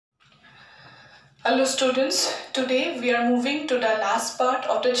Hello students, today we are moving to the last part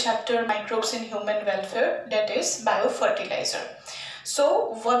of the chapter Microbes in Human Welfare, that is biofertilizer.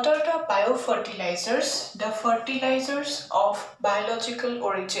 So what are the biofertilizers? The fertilizers of biological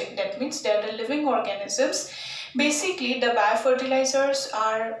origin, that means they are the living organisms. Basically the biofertilizers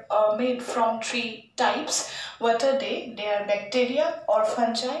are made from three types. What are they? They are bacteria or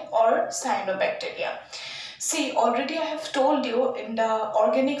fungi or cyanobacteria. See, already I have told you in the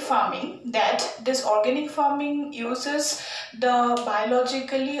organic farming that this organic farming uses the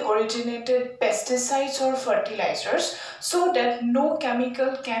biologically originated pesticides or fertilizers so that no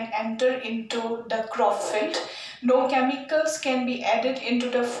chemical can enter into the crop field, no chemicals can be added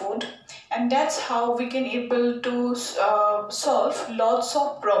into the food, and that's how we can able to solve lots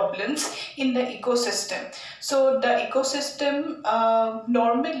of problems in the ecosystem. So the ecosystem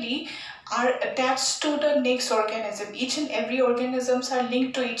normally are attached to the next organism. Each and every organisms are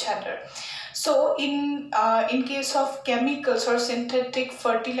linked to each other. So in case of chemicals or synthetic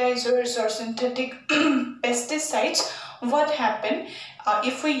fertilizers or synthetic pesticides, what happen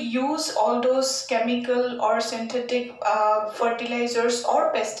if we use all those chemical or synthetic fertilizers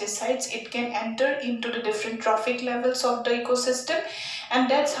or pesticides, it can enter into the different trophic levels of the ecosystem, and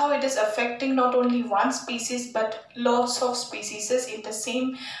that's how it is affecting not only one species but lots of species in the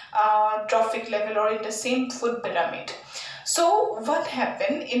same trophic level or in the same food pyramid. So what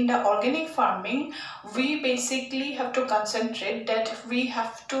happened in the organic farming, we basically have to concentrate that we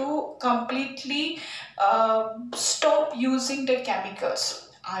have to completely stop using the chemicals.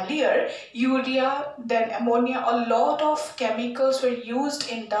 Earlier, urea, then ammonia, a lot of chemicals were used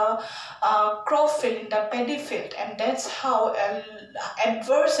in the crop field, in the paddy field, and that's how an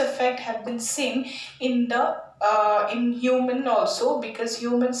adverse effect have been seen in the in human also, because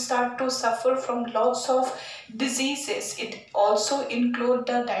humans start to suffer from lots of diseases. It also include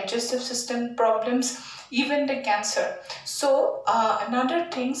the digestive system problems, even the cancer. So another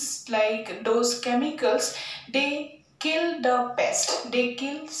things like those chemicals, they kill the pest, they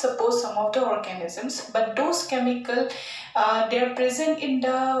kill suppose some of the organisms, but those chemical they are present in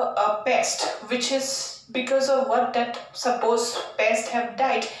the pest, which is because of what that suppose pest have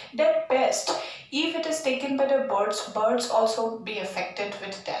died, that pest, if it is taken by the birds also be affected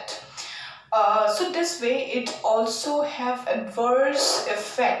with that. So this way it also have adverse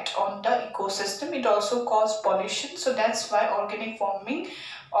effect on the ecosystem. It also cause pollution. So that's why organic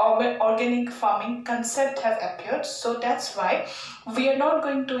farming concept have appeared. So that's why we are not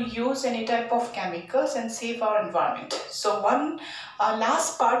going to use any type of chemicals and save our environment. So one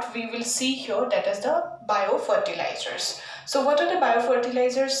last part we will see here, that is the biofertilizers. So what are the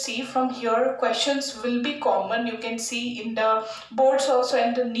biofertilizers? See, from here questions will be common. You can see in the boards also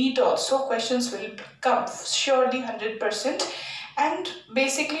and the NEET also questions will come surely 100%, and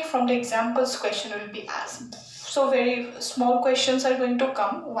basically from the examples question will be asked. So very small questions are going to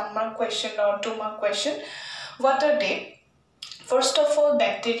come, 1 mark question or 2 mark question. What are they? First of all,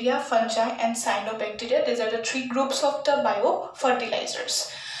 bacteria, fungi and cyanobacteria. These are the three groups of the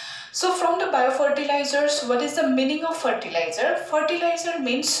biofertilizers. So from the biofertilizers, what is the meaning of fertilizer? Fertilizer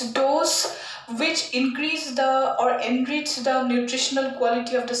means those which increase the or enrich the nutritional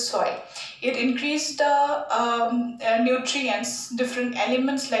quality of the soil. It increases the nutrients, different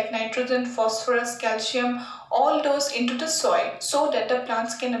elements like nitrogen, phosphorus, calcium, all those into the soil so that the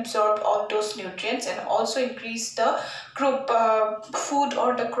plants can absorb all those nutrients, and also increase the crop food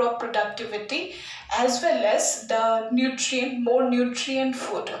or the crop productivity, as well as the more nutrient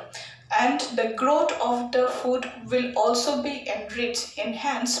food, and the growth of the food will also be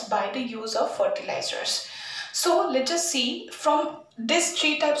enhanced by the use of fertilizers. So let us see from these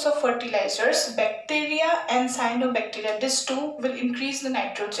three types of fertilizers, bacteria and cyanobacteria, these two will increase the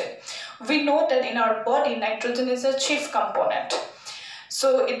nitrogen. We know that in our body nitrogen is a chief component.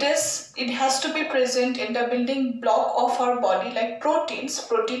 So it has to be present in the building block of our body, like proteins.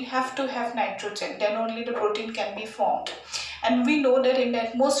 Protein have to have nitrogen, then only the protein can be formed. And we know that in the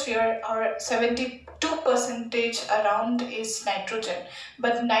atmosphere our 72% around is nitrogen.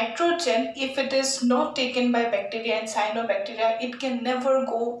 But nitrogen, if it is not taken by bacteria and cyanobacteria, it can never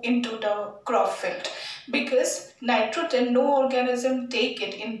go into the crop field, because nitrogen, no organism take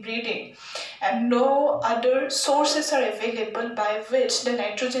it in breeding, and no other sources are available by which the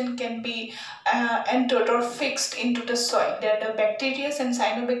nitrogen can be entered or fixed into the soil. They are the bacteria and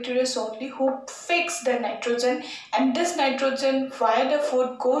cyanobacteria only who fix the nitrogen, and this nitrogen via the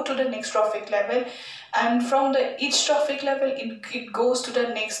food go to the next trophic level, and from the each trophic level it goes to the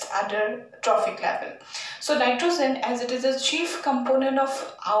next other trophic level. So nitrogen, as it is a chief component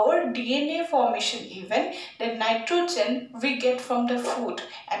of our DNA formation even, nitrogen, then nitrogen we get from the food,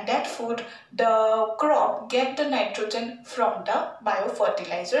 and that food, the crop get the nitrogen from the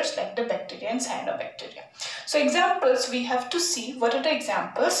biofertilizers like the bacteria and cyanobacteria. So examples we have to see. What are the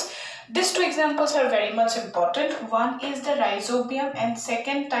examples? These two examples are very much important. One is the rhizobium and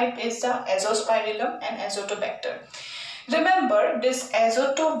second type is the azospirillum and azotobacter. Remember this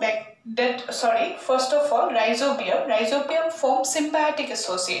first of all, rhizobium forms symbiotic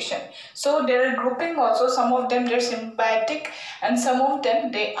association. So there are grouping also, some of them they're symbiotic and some of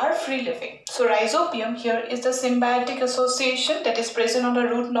them they are free living. So rhizobium here is the symbiotic association that is present on the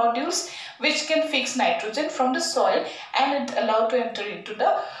root nodules, which can fix nitrogen from the soil and it allowed to enter into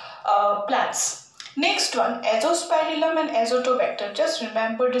the plants. Next one, azospirillum and azotobacter. Just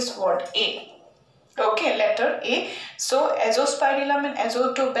remember this word A. Okay, letter A. So azospirillum and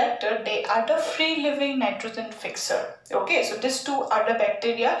azotobacter, they are the free living nitrogen fixer. Okay, so these two are the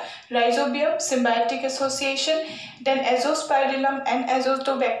bacteria. Rhizobium, symbiotic association. Then azospirillum and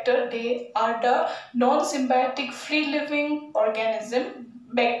azotobacter, they are the non-symbiotic free living organism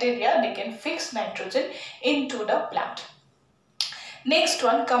bacteria. They can fix nitrogen into the plant. Next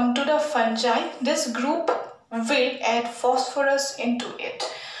one, come to the fungi. This group will add phosphorus into it.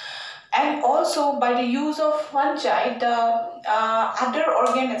 And also by the use of fungi, the other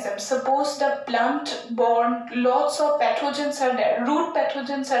organisms, suppose the plant borne, lots of pathogens are there, root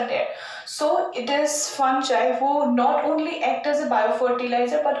pathogens are there. So it is fungi who not only act as a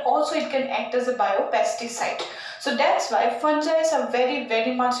biofertilizer but also it can act as a biopesticide. So that's why fungi are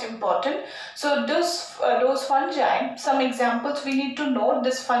very much important. So those fungi, some examples we need to know.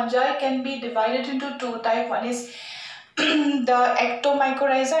 This fungi can be divided into two types. One is the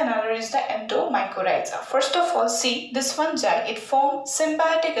ectomycorrhiza and another is the endomycorrhiza. First of all, see this fungi, it forms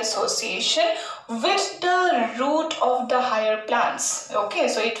symbiotic association with the root of the higher plants. Okay,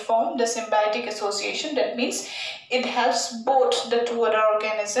 so it forms the symbiotic association. That means it helps both the two other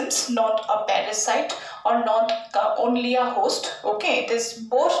organisms, not a parasite or not only a host. Okay, it is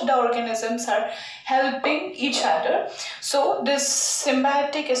both the organisms are helping each other. So this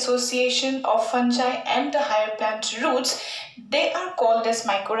symbiotic association of fungi and the higher plant roots, they are called as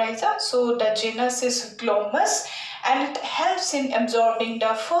mycorrhiza. So the genus is Glomus, and it helps in absorbing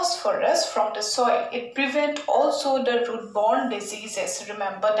the phosphorus from the soil. It prevents also the root-borne diseases.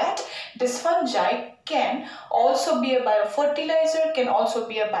 Remember that this fungi can also be a biofertilizer, can also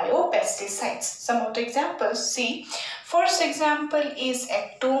be a biopesticide. Some of the examples, see. First example is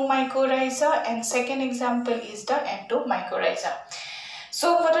ectomycorrhiza and second example is the endomycorrhiza.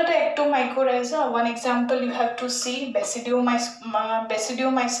 So what are the ectomycorrhiza? One example you have to see,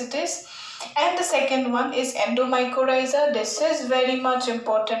 Basidiomycetes. And the second one is endomycorrhiza. This is very much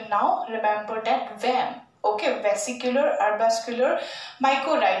important now. Remember that VAM. Okay, vesicular arbuscular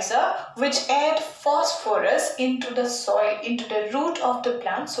mycorrhiza, which add phosphorus into the soil, into the root of the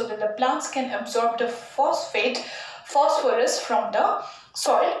plant, so that the plants can absorb the phosphorus from the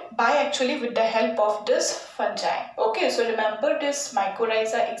soil with the help of this fungi. Okay, so remember this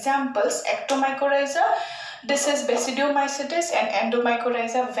mycorrhiza examples, ectomycorrhiza, this is Basidiomycetes, and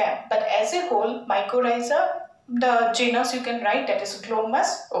endomycorrhiza VAM. But as a whole, mycorrhiza, the genus you can write, that is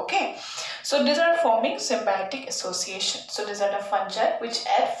Glomus. Okay, so these are forming symbiotic association. So these are the fungi which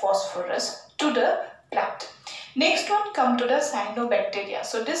add phosphorus to the plant. Next one, come to the cyanobacteria.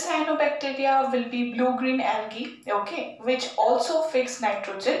 So this cyanobacteria will be blue-green algae, okay, which also fix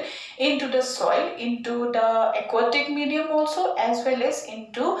nitrogen into the soil, into the aquatic medium also, as well as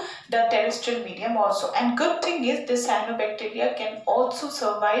into the terrestrial medium also. And good thing is this cyanobacteria can also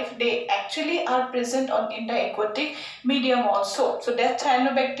survive. They actually are present in the aquatic medium also. So that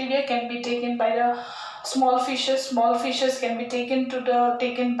cyanobacteria can be taken by the small fishes can be taken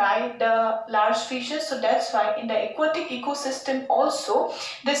by the large fishes. So that's why in the aquatic ecosystem also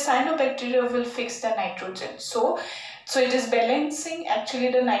this cyanobacteria will fix the nitrogen. So it is balancing actually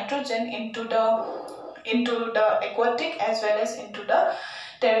the nitrogen into the aquatic as well as into the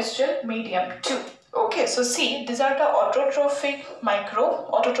terrestrial medium too. Okay, so see, these are the autotrophic microbe.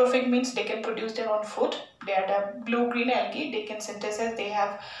 Autotrophic means they can produce their own food. They are the blue-green algae. They can synthesize. They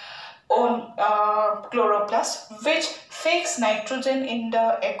have own chloroplast, which fix nitrogen in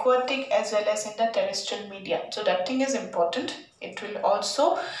the aquatic as well as in the terrestrial media. So that thing is important. It will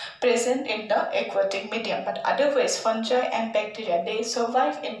also present in the aquatic medium, but otherwise fungi and bacteria, they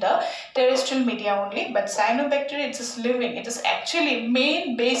survive in the terrestrial media only. But cyanobacteria, it is living. It is actually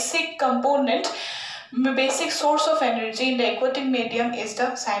main basic component, basic source of energy in the aquatic medium is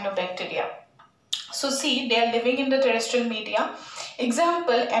the cyanobacteria. So see, they are living in the terrestrial media.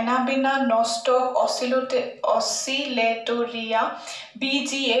 Example, Anabina, nostoc, oscillatoria,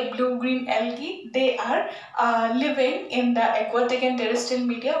 BGA, blue-green algae. They are living in the aquatic and terrestrial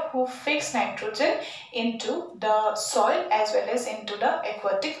media who fix nitrogen into the soil as well as into the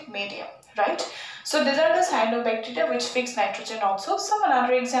aquatic medium, right? So these are the cyanobacteria which fix nitrogen also. Some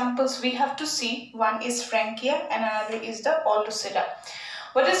other examples we have to see. One is Frankia and another is the Olusida.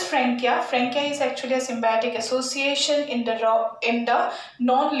 What is Frankia? Frankia is actually a symbiotic association in the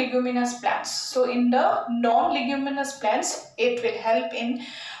non-leguminous plants. So in the non-leguminous plants, it will help in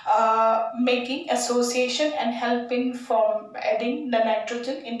making association and helping from adding the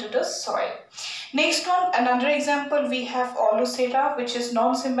nitrogen into the soil. Next one, another example, we have Olusera, which is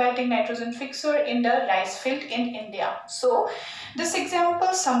non-symbiotic nitrogen fixer in the rice field in India. So this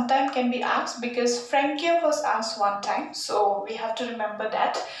example sometime can be asked because Frankia was asked one time, so we have to remember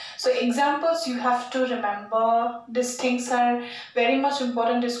that. So examples you have to remember. These things are very much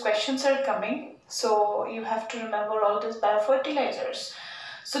important. These questions are coming, so you have to remember all these biofertilizers.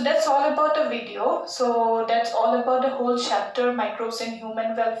 So that's all about the video. So that's all about the whole chapter, microbes in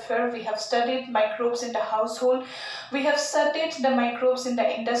human welfare. We have studied microbes in the household. We have studied the microbes in the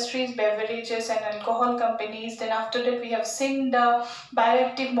industries, beverages and alcohol companies. Then after that we have seen the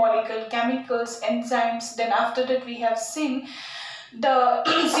bioactive molecule, chemicals, enzymes. Then after that we have seen the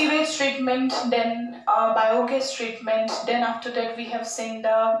sewage treatment, then biogas treatment. Then after that we have seen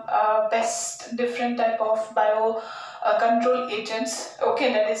the best different type of bio control agents,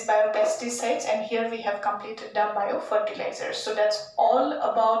 okay, that is biopesticides, and here we have completed the biofertilizers. So that's all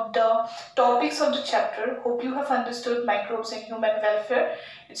about the topics of the chapter. Hope you have understood microbes in human welfare.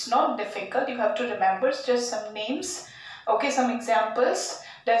 It's not difficult, you have to remember just some names, okay, some examples.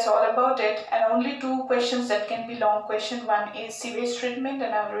 That's all about it, and only two questions that can be long question. One is sewage treatment,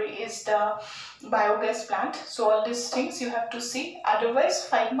 another is the biogas plant. So all these things you have to see, otherwise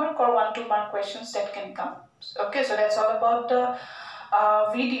 5 mark or 1-2 mark questions that can come. Okay, so that's all about the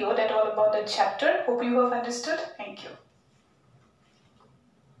video, that all about the chapter. Hope you have understood. Thank you.